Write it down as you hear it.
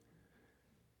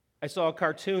I saw a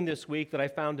cartoon this week that I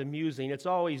found amusing. It's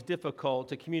always difficult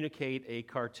to communicate a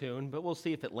cartoon, but we'll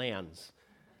see if it lands.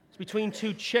 It's between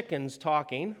two chickens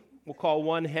talking. We'll call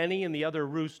one Henny and the other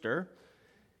Rooster.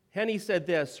 Henny said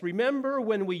this, "Remember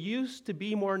when we used to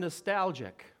be more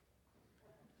nostalgic?"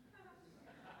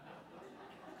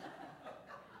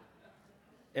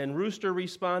 And Rooster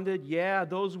responded, "Yeah,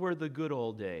 those were the good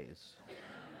old days."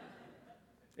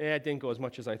 It didn't go as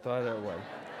much as I thought it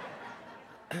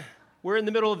would. We're in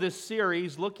the middle of this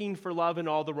series, looking for love in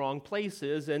all the wrong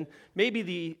places, and maybe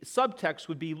the subtext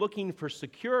would be looking for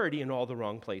security in all the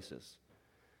wrong places.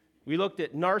 We looked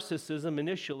at narcissism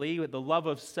initially, with the love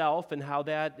of self, and how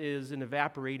that is an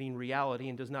evaporating reality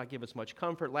and does not give us much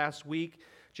comfort. Last week,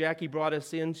 Jackie brought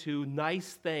us into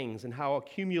nice things and how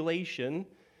accumulation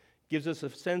gives us a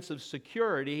sense of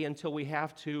security until we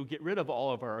have to get rid of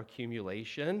all of our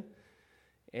accumulation.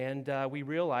 And we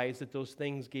realize that those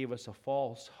things gave us a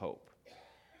false hope.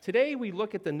 Today we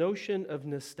look at the notion of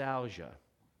nostalgia.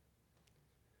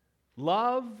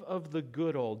 Love of the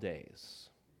good old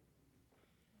days.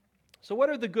 So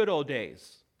what are the good old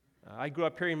days? I grew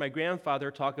up hearing my grandfather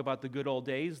talk about the good old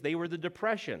days. They were the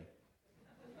Depression.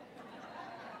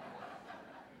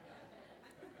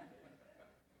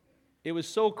 It was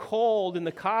so cold in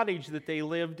the cottage that they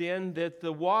lived in that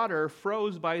the water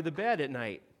froze by the bed at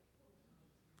night.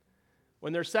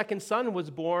 When their second son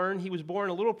was born, he was born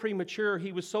a little premature.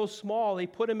 He was so small, they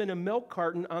put him in a milk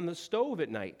carton on the stove at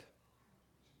night.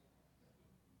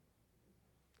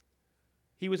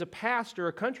 He was a pastor,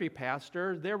 a country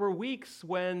pastor. There were weeks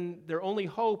when their only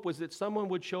hope was that someone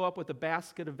would show up with a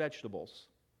basket of vegetables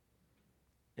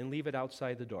and leave it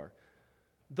outside the door.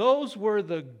 Those were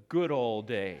the good old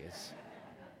days.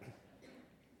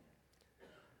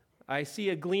 I see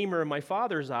a gleamer in my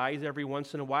father's eyes every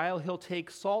once in a while. He'll take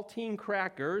saltine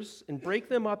crackers and break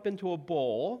them up into a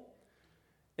bowl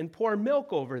and pour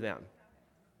milk over them.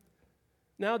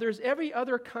 Now, there's every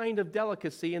other kind of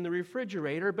delicacy in the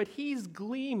refrigerator, but he's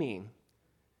gleaming.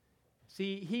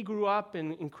 See, he grew up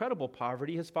in incredible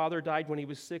poverty. His father died when he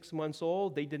was 6 months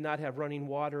old. They did not have running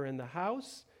water in the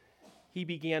house. He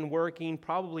began working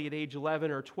probably at age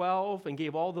 11 or 12 and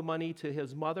gave all the money to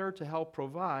his mother to help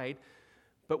provide.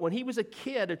 But when he was a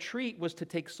kid, a treat was to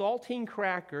take saltine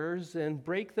crackers and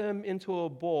break them into a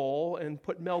bowl and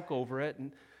put milk over it.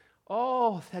 And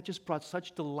that just brought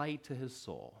such delight to his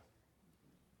soul.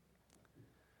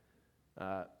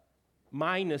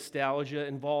 My nostalgia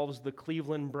involves the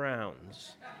Cleveland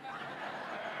Browns.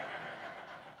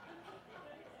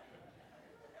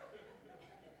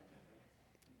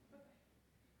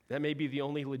 That may be the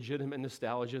only legitimate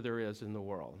nostalgia there is in the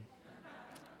world.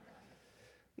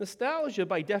 Nostalgia,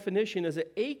 by definition, is an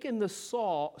ache in the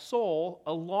soul,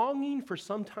 a longing for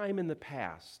some time in the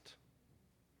past.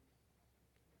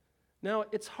 Now,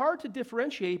 it's hard to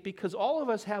differentiate because all of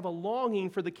us have a longing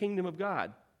for the kingdom of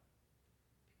God.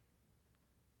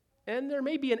 And there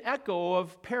may be an echo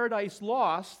of Paradise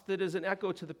Lost that is an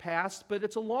echo to the past, but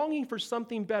it's a longing for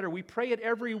something better. We pray it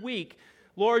every week,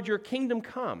 "Lord, your kingdom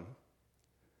come."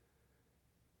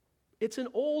 It's an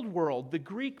old world. The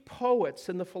Greek poets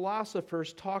and the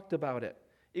philosophers talked about it.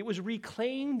 It was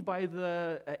reclaimed by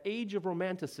the age of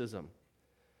Romanticism.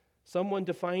 Someone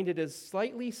defined it as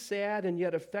slightly sad and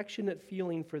yet affectionate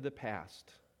feeling for the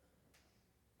past.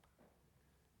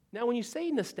 Now, when you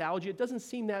say nostalgia, it doesn't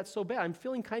seem that so bad. I'm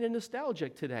feeling kind of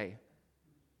nostalgic today.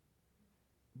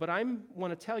 But I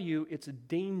want to tell you it's a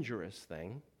dangerous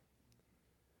thing.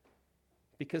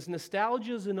 Because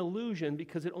nostalgia is an illusion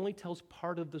because it only tells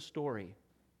part of the story.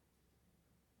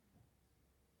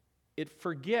 It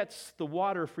forgets the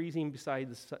water freezing beside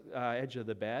the edge of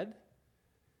the bed.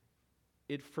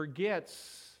 It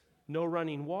forgets no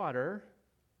running water.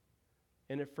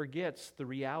 And it forgets the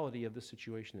reality of the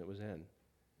situation it was in.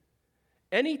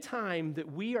 Any time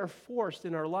that we are forced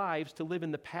in our lives to live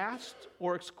in the past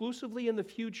or exclusively in the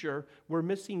future, we're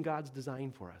missing God's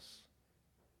design for us.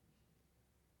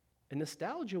 And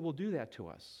nostalgia will do that to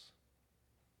us.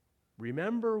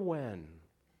 Remember when?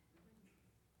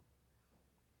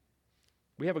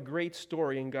 We have a great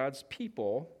story in God's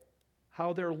people,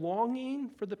 how their longing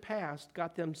for the past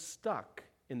got them stuck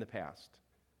in the past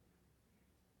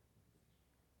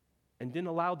and didn't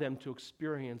allow them to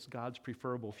experience God's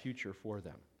preferable future for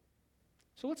them.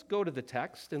 So let's go to the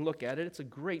text and look at it. It's a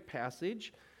great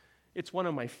passage. It's one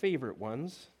of my favorite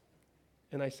ones,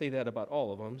 and I say that about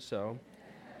all of them, so...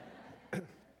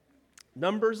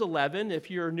 Numbers 11,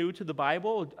 if you're new to the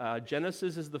Bible,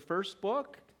 Genesis is the first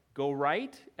book. Go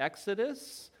right,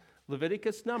 Exodus,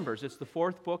 Leviticus, Numbers. It's the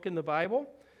fourth book in the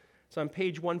Bible. It's on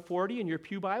page 140 in your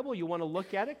pew Bible. You want to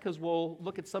look at it because we'll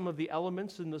look at some of the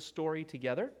elements in the story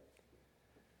together.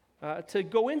 To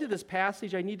go into this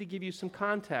passage, I need to give you some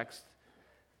context.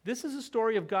 This is a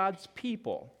story of God's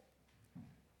people.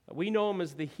 We know them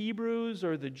as the Hebrews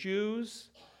or the Jews.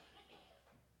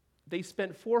 They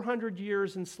spent 400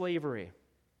 years in slavery.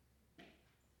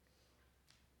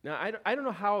 Now, I don't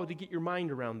know how to get your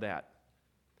mind around that.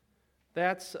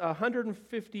 That's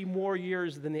 150 more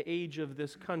years than the age of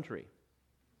this country.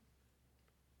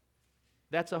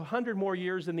 That's 100 more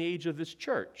years than the age of this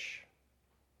church.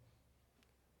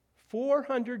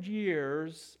 400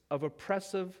 years of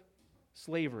oppressive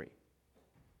slavery.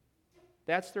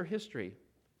 That's their history.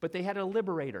 But they had a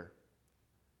liberator.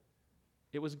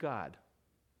 It was God.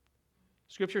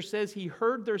 Scripture says he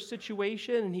heard their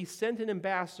situation and he sent an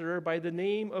ambassador by the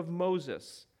name of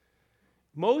Moses.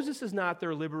 Moses is not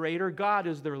their liberator, God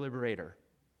is their liberator.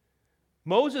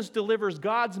 Moses delivers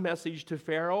God's message to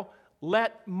Pharaoh,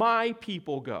 let my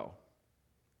people go.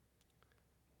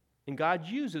 And God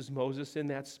uses Moses in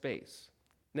that space.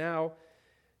 Now,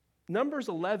 Numbers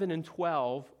 11 and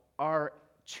 12 are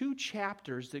two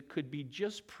chapters that could be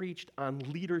just preached on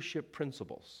leadership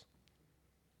principles.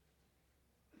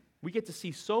 We get to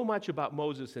see so much about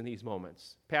Moses in these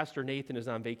moments. Pastor Nathan is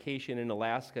on vacation in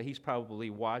Alaska. He's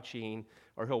probably watching,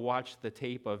 or he'll watch the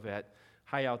tape of it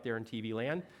high out there in TV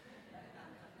land.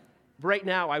 Right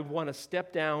now, I want to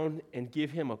step down and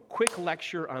give him a quick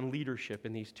lecture on leadership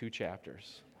in these two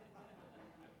chapters.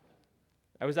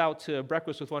 I was out to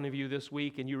breakfast with one of you this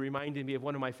week, and you reminded me of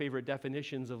one of my favorite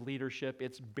definitions of leadership.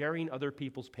 It's bearing other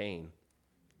people's pain.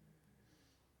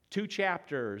 Two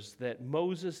chapters that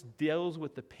Moses deals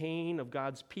with the pain of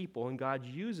God's people, and God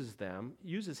uses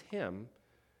him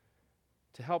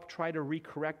to help try to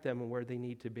recorrect them where they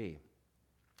need to be.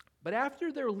 But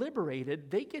after they're liberated,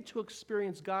 they get to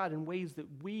experience God in ways that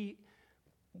we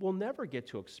will never get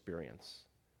to experience.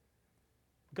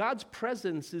 God's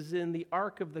presence is in the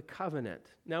Ark of the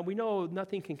Covenant. Now, we know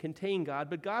nothing can contain God,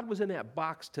 but God was in that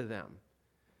box to them.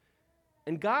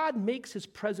 And God makes his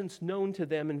presence known to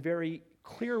them in very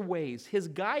clear ways. His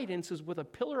guidance is with a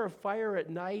pillar of fire at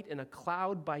night and a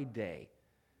cloud by day.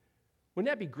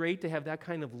 Wouldn't that be great to have that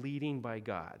kind of leading by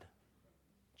God?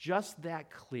 Just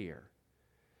that clear.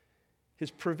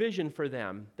 His provision for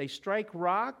them. They strike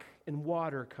rock and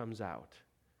water comes out.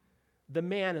 The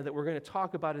manna that we're going to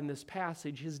talk about in this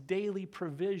passage, his daily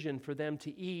provision for them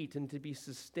to eat and to be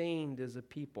sustained as a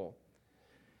people.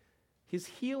 His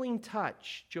healing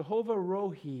touch, Jehovah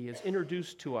Rohi, is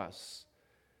introduced to us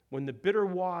when the bitter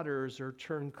waters are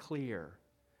turned clear.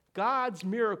 God's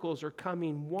miracles are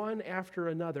coming one after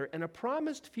another, and a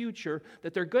promised future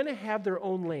that they're going to have their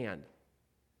own land.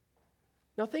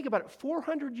 Now think about it,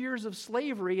 400 years of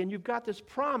slavery, and you've got this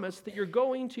promise that you're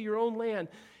going to your own land.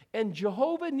 And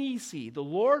Jehovah Nissi, the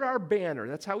Lord our banner,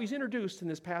 that's how he's introduced in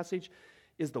this passage,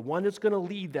 is the one that's going to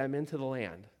lead them into the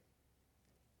land.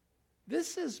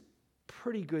 This is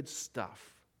pretty good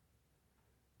stuff.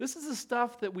 This is the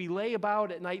stuff that we lay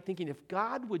about at night thinking, if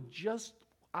God would just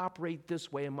operate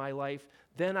this way in my life,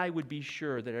 then I would be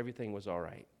sure that everything was all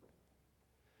right.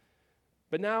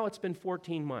 But now it's been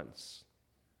 14 months.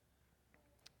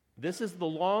 This is the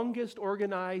longest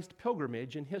organized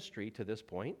pilgrimage in history to this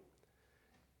point.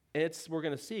 We're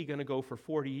going to see, going to go for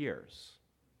 40 years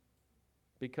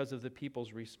because of the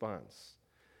people's response.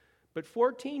 But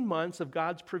 14 months of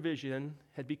God's provision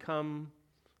had become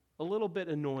a little bit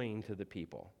annoying to the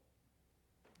people.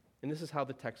 And this is how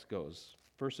the text goes,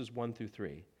 verses 1 through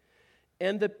 3.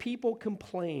 And the people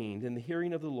complained in the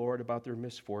hearing of the Lord about their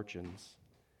misfortunes.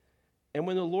 And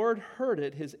when the Lord heard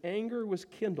it, his anger was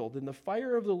kindled, and the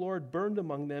fire of the Lord burned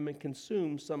among them and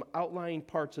consumed some outlying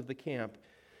parts of the camp.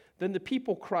 Then the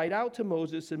people cried out to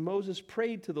Moses, and Moses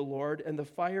prayed to the Lord, and the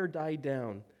fire died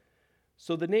down.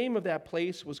 So the name of that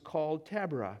place was called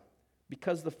Taberah,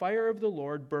 because the fire of the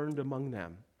Lord burned among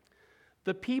them.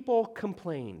 The people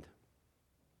complained.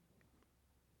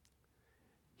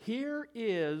 Here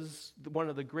is one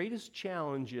of the greatest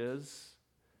challenges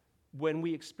when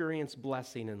we experience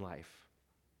blessing in life.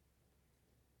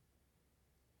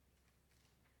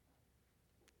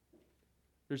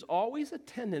 There's always a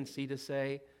tendency to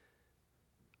say,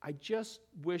 I just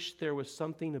wish there was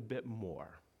something a bit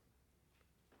more.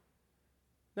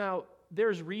 Now,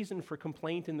 there's reason for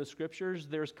complaint in the scriptures.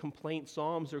 There's complaint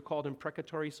psalms. They're called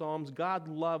imprecatory psalms. God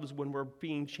loves when we're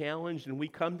being challenged and we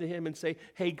come to him and say,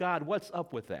 hey, God, what's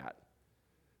up with that?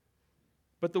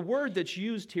 But the word that's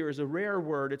used here is a rare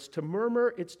word. It's to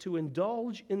murmur. It's to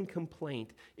indulge in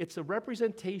complaint. It's a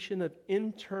representation of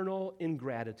internal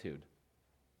ingratitude.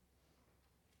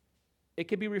 It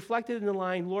can be reflected in the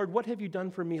line, Lord, what have you done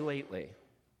for me lately?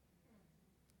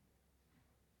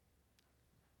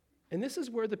 And this is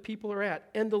where the people are at.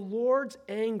 And the Lord's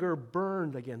anger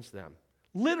burned against them.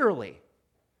 Literally.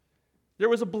 There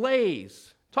was a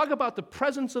blaze. Talk about the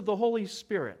presence of the Holy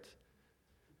Spirit.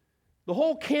 The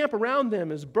whole camp around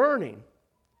them is burning.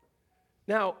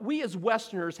 Now, we as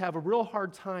Westerners have a real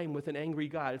hard time with an angry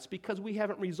God. It's because we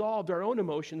haven't resolved our own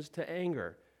emotions to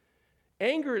anger.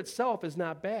 Anger itself is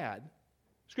not bad.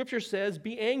 Scripture says,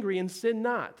 be angry and sin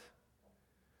not.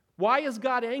 Why is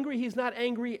God angry? He's not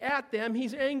angry at them.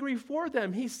 He's angry for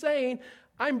them. He's saying,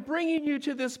 I'm bringing you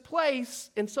to this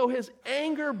place, and so his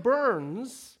anger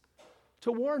burns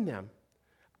to warn them.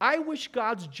 I wish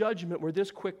God's judgment were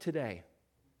this quick today.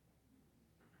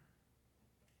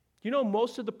 You know,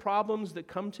 most of the problems that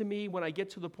come to me when I get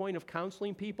to the point of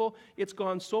counseling people, it's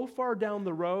gone so far down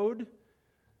the road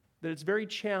that it's very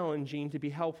challenging to be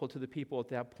helpful to the people at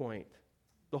that point.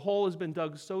 The hole has been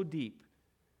dug so deep.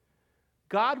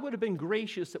 God would have been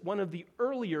gracious at one of the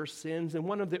earlier sins and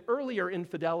one of the earlier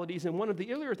infidelities and one of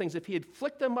the earlier things if he had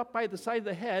flicked them up by the side of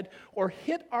the head or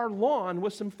hit our lawn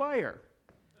with some fire.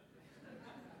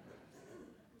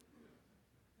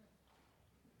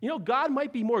 You know, God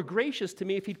might be more gracious to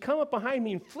me if he'd come up behind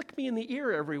me and flick me in the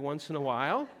ear every once in a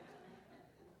while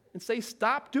and say,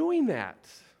 stop doing that.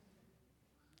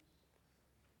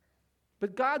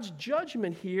 But God's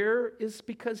judgment here is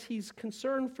because he's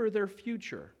concerned for their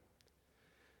future.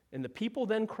 And the people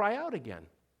then cry out again.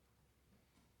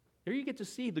 There you get to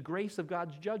see the grace of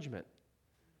God's judgment.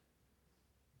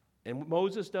 And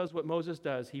Moses does what Moses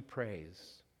does. He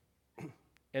prays.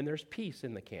 And there's peace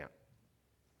in the camp.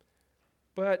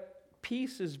 But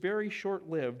peace is very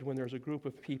short-lived when there's a group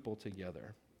of people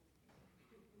together.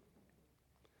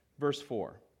 Verse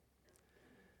 4.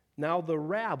 Now the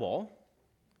rabble,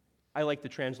 I like the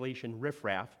translation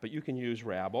riffraff, but you can use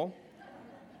rabble,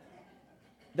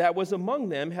 that was among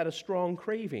them had a strong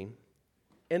craving.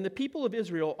 And the people of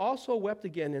Israel also wept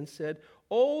again and said,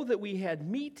 oh, that we had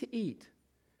meat to eat.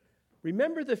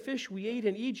 Remember the fish we ate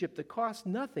in Egypt that cost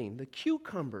nothing, the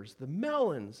cucumbers, the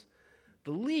melons,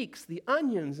 the leeks, the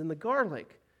onions, and the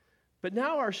garlic. But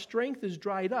now our strength is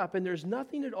dried up, and there's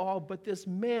nothing at all but this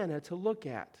manna to look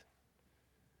at.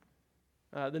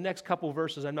 The next couple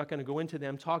verses, I'm not going to go into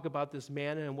them, talk about this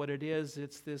manna and what it is.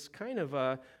 It's this kind of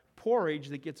a porridge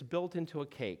that gets built into a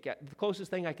cake. The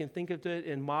closest thing I can think of to it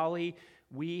in Mali,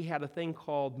 we had a thing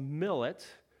called millet.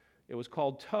 It was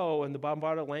called tow in the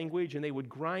Bambara language, and they would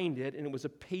grind it, and it was a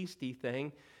pasty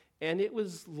thing, and it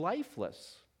was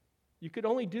lifeless. You could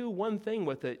only do one thing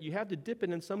with it. You had to dip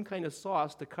it in some kind of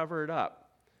sauce to cover it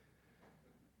up.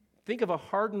 Think of a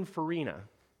hardened farina.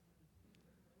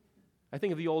 I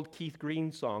think of the old Keith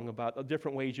Green song about the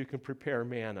different ways you can prepare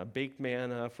manna, baked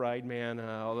manna, fried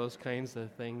manna, all those kinds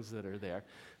of things that are there.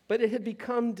 But it had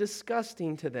become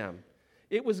disgusting to them.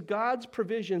 It was God's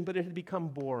provision, but it had become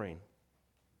boring.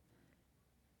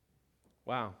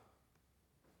 Wow.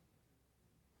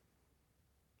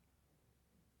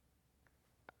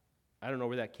 I don't know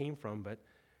where that came from, but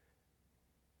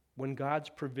when God's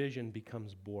provision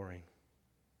becomes boring.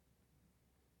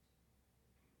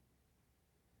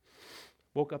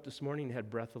 Woke up this morning and had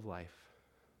breath of life.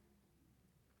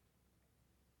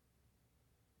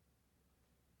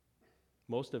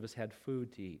 Most of us had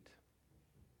food to eat.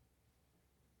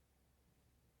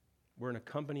 We're in a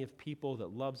company of people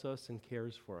that loves us and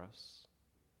cares for us.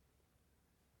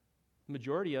 The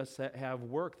majority of us have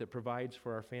work that provides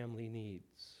for our family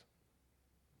needs.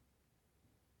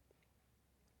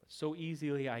 So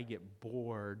easily I get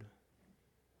bored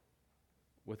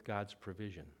with God's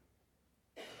provision.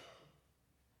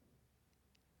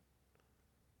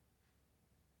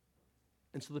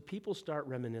 And so the people start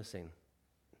reminiscing.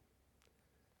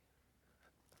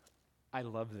 I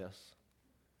love this.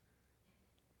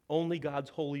 Only God's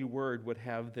holy word would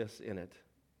have this in it.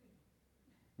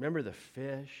 Remember the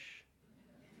fish,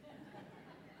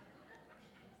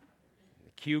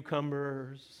 the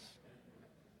cucumbers,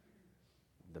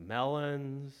 the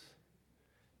melons,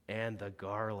 and the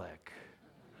garlic.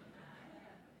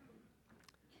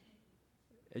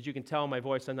 As you can tell in my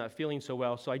voice, I'm not feeling so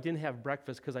well, so I didn't have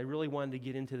breakfast because I really wanted to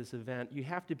get into this event. You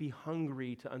have to be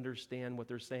hungry to understand what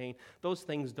they're saying. Those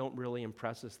things don't really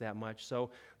impress us that much, so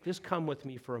just come with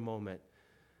me for a moment.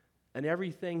 An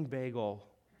everything bagel.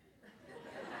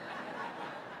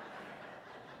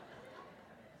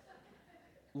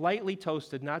 Lightly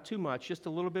toasted, not too much, just a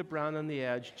little bit brown on the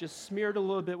edge, just smeared a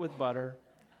little bit with butter.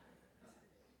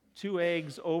 2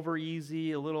 eggs over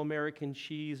easy, a little American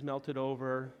cheese melted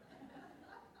over.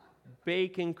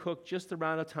 Bacon cooked just the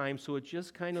amount of time so it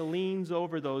just kind of leans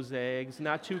over those eggs,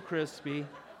 not too crispy.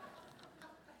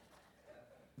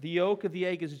 The yolk of the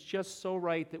egg is just so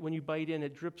right that when you bite in,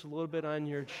 it drips a little bit on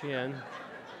your chin.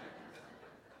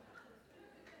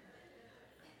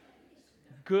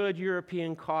 Good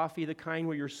European coffee, the kind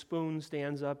where your spoon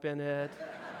stands up in it,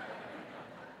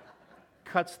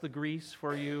 cuts the grease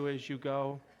for you as you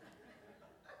go.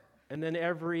 And then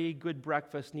every good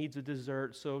breakfast needs a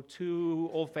dessert, so 2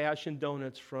 old-fashioned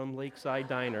donuts from Lakeside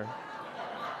Diner.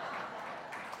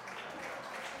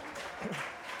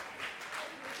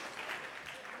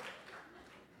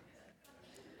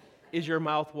 Is your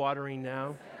mouth watering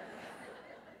now?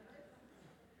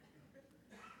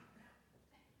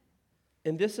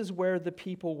 And this is where the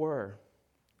people were.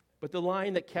 But the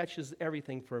line that catches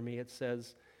everything for me, it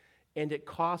says, and it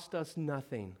cost us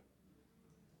nothing.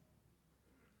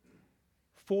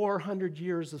 400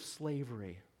 years of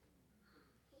slavery.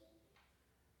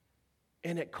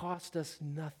 And it cost us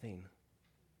nothing.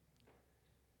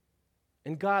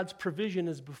 And God's provision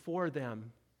is before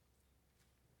them.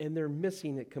 And they're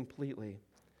missing it completely.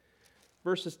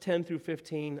 Verses 10 through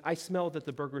 15, I smell that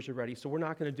the burgers are ready, so we're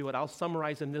not going to do it. I'll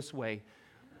summarize them this way.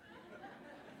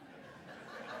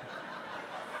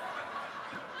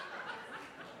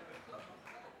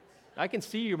 I can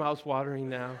see your mouth watering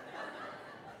now.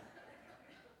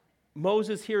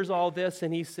 Moses hears all this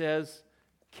and he says,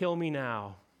 kill me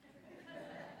now.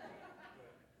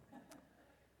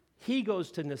 He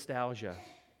goes to nostalgia.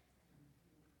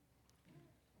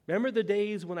 Remember the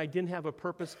days when I didn't have a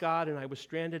purpose, God, and I was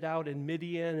stranded out in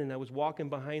Midian and I was walking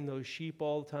behind those sheep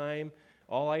all the time?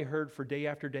 All I heard for day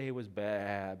after day was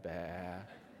bah, bah.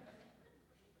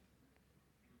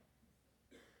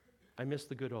 I miss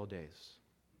the good old days.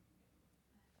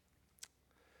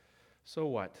 So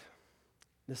what?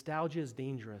 Nostalgia is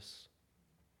dangerous.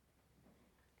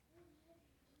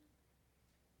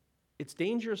 It's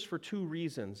dangerous for 2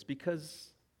 reasons.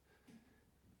 Because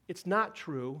it's not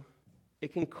true.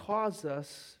 It can cause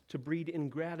us to breed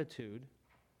ingratitude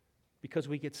because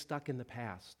we get stuck in the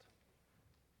past.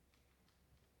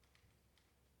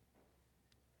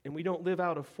 And we don't live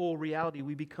out a full reality.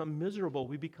 We become miserable.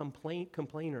 We become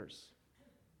complainers.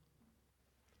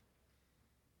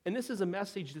 And this is a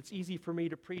message that's easy for me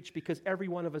to preach because every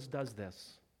one of us does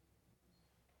this.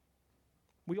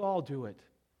 We all do it.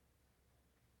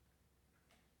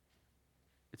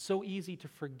 It's so easy to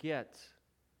forget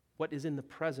what is in the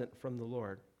present from the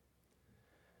Lord.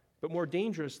 But more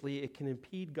dangerously, it can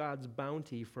impede God's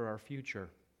bounty for our future.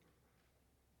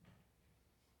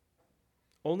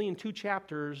 Only in 2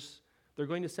 chapters, they're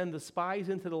going to send the spies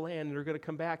into the land, and they're going to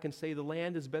come back and say, the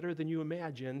land is better than you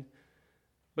imagined.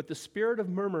 But the spirit of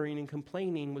murmuring and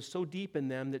complaining was so deep in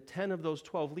them that 10 of those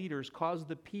 12 leaders caused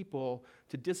the people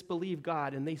to disbelieve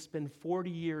God, and they spend 40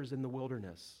 years in the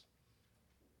wilderness.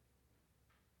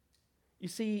 You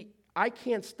see, I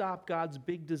can't stop God's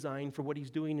big design for what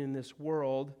He's doing in this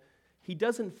world. He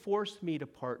doesn't force me to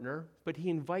partner, but He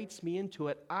invites me into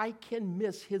it. I can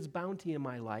miss His bounty in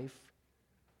my life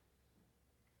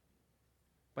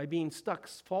by being stuck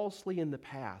falsely in the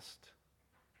past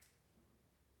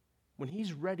when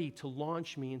He's ready to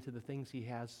launch me into the things He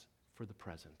has for the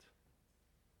present.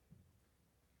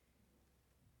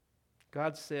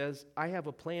 God says, I have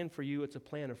a plan for you. It's a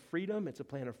plan of freedom. It's a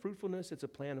plan of fruitfulness. It's a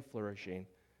plan of flourishing.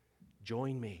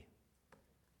 Join me.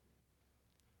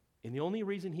 And the only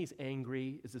reason He's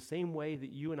angry is the same way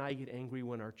that you and I get angry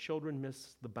when our children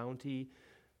miss the bounty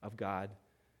of God.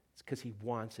 It's because He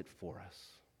wants it for us.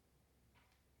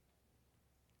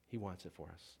 He wants it for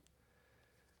us.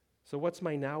 So what's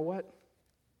my now what?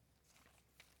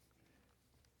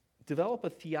 Develop a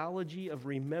theology of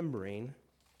remembering,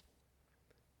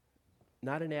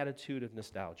 not an attitude of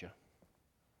nostalgia.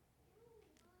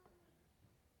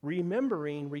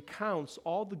 Remembering recounts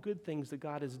all the good things that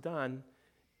God has done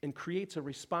and creates a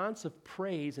response of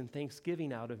praise and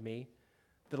thanksgiving out of me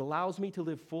that allows me to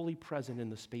live fully present in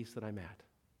the space that I'm at.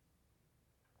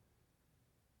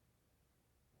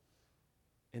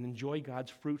 And enjoy God's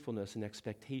fruitfulness and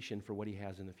expectation for what He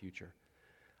has in the future.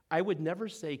 I would never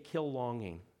say kill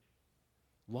longing.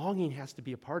 Longing has to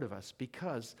be a part of us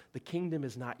because the kingdom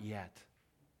is not yet.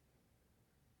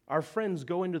 Our friends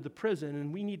go into the prison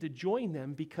and we need to join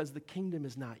them because the kingdom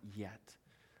is not yet.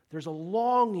 There's a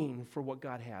longing for what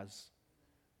God has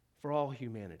for all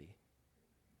humanity.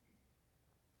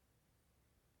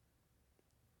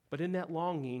 But in that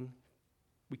longing,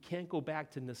 we can't go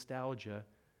back to nostalgia.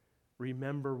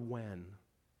 Remember when.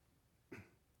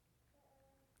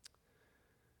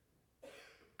 A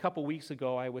couple weeks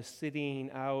ago, I was sitting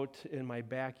out in my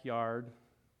backyard.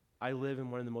 I live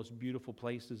in one of the most beautiful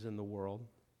places in the world.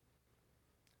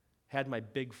 Had my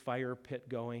big fire pit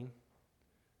going.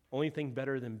 Only thing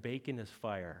better than bacon is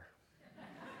fire.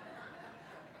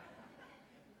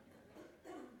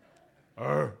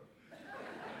 Arr.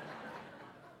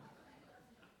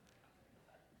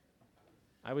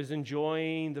 I was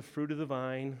enjoying the fruit of the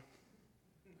vine.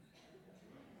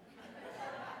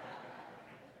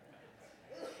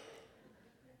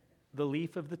 The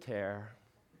leaf of the tare.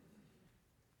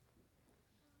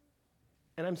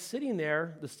 And I'm sitting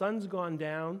there, the sun's gone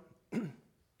down,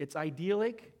 it's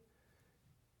idyllic,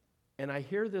 and I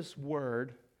hear this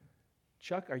word,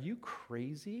 Chuck, are you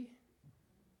crazy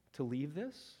to leave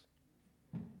this?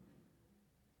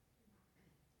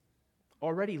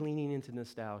 Already leaning into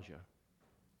nostalgia.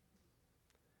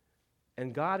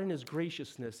 And God in his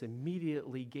graciousness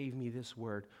immediately gave me this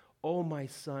word, oh, my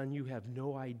son, you have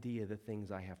no idea the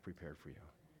things I have prepared for you.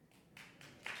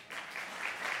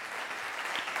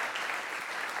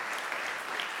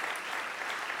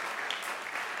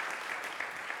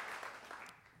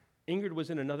 Ingrid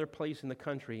was in another place in the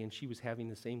country, and she was having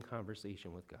the same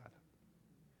conversation with God.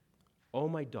 Oh,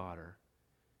 my daughter,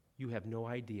 you have no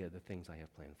idea the things I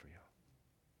have planned for you.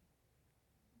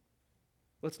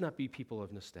 Let's not be people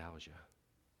of nostalgia.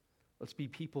 Let's be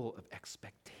people of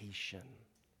expectation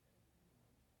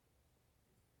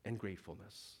and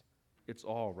gratefulness. It's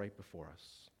all right before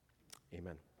us.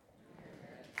 Amen.